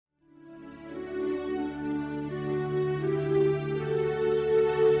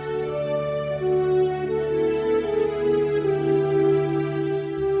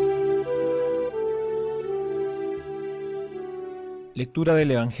Lectura del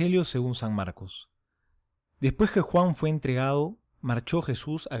Evangelio según San Marcos. Después que Juan fue entregado, marchó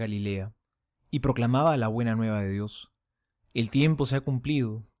Jesús a Galilea, y proclamaba la buena nueva de Dios. El tiempo se ha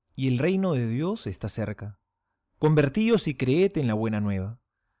cumplido, y el reino de Dios está cerca. Convertíos y creed en la buena nueva.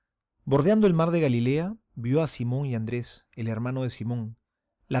 Bordeando el mar de Galilea, vio a Simón y Andrés, el hermano de Simón,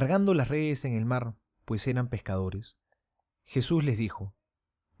 largando las redes en el mar, pues eran pescadores. Jesús les dijo: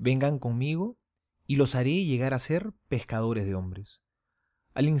 Vengan conmigo, y los haré llegar a ser pescadores de hombres.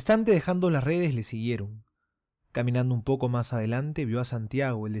 Al instante, dejando las redes, le siguieron. Caminando un poco más adelante, vio a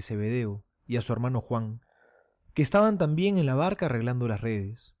Santiago, el de Zebedeo, y a su hermano Juan, que estaban también en la barca arreglando las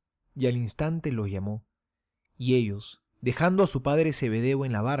redes, y al instante los llamó. Y ellos, dejando a su padre Zebedeo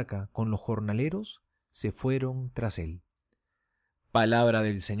en la barca con los jornaleros, se fueron tras él. Palabra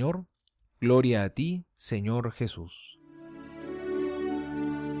del Señor. Gloria a ti, Señor Jesús.